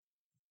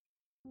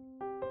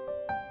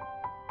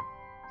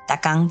逐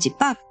工一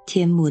百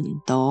天文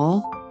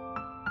图，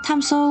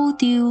探索宇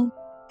宙，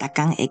逐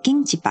工会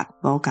景一百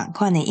无同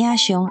款的影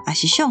像也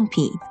是相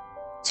片，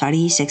带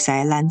你熟悉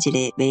咱这个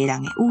迷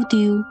人的宇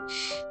宙。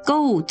阁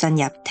有专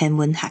业天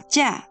文学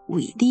者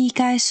为你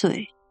解说。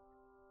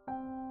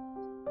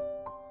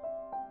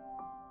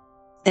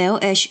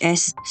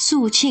LHS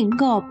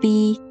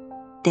 475b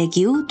地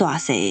球大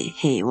细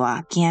系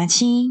外行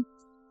星。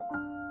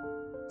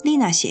你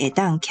若是会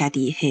当徛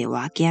伫系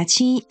外行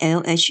星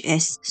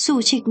LHS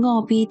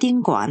 475b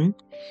顶悬，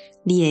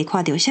你会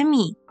看到啥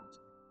物？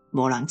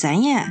无人知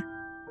影。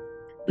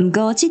毋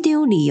过，这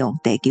张利用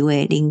地球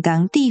的人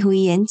工智慧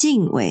眼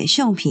镜画的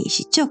相片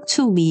是足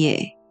趣味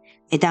的，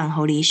会当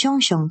互你想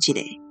象一下，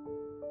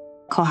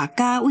科学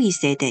家为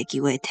细地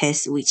球的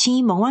TESS 卫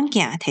星望远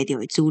镜摕到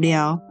的资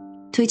料，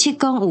推测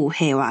讲有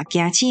系外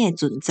行星的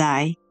存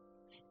在。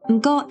毋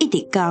过，一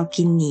直到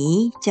今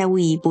年，才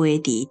为飞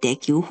伫地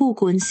球附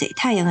近小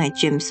太阳的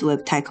James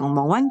Webb 太空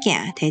望远镜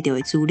摕到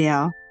的资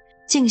料，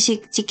证实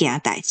这件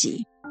代志，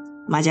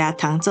嘛才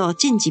通做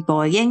进一步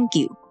的研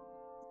究。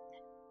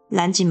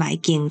咱即摆已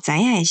经知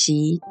影的是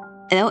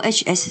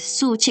 ，LHS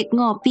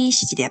 475b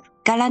是一粒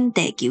甲咱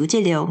地球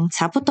质量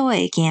差不多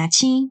的行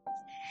星，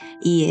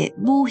伊的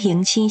母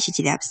行星是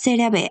一粒细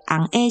粒的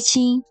红 A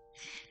星，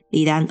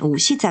离咱有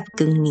40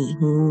光年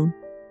远。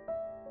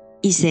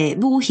伊说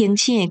母行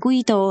星的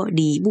轨道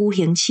离母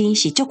行星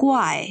是足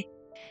远的。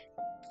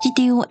这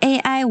张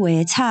AI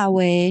画插画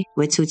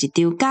画出一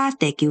张甲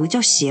地球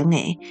足像的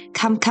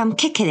坎坎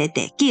坷坷的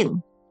地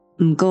景。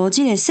毋过，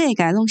这个世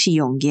界拢是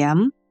用盐，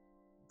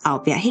后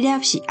壁迄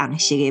粒是红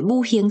色的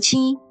母行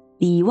星，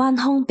离远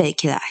方爬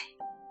起来。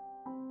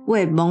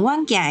为望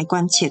远镜的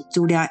观测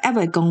资料还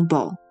未公布，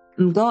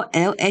毋过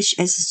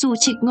LHS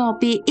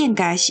 475b 应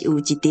该是有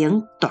一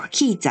顶大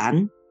气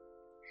层。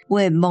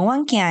为望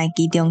远镜的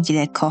其中一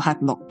个科学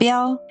目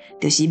标，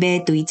就是要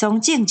追踪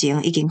正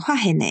前已经发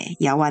现的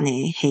遥远的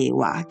系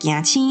外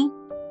行星，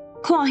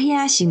看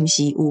遐是毋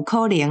是有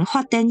可能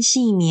发展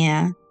生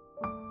命。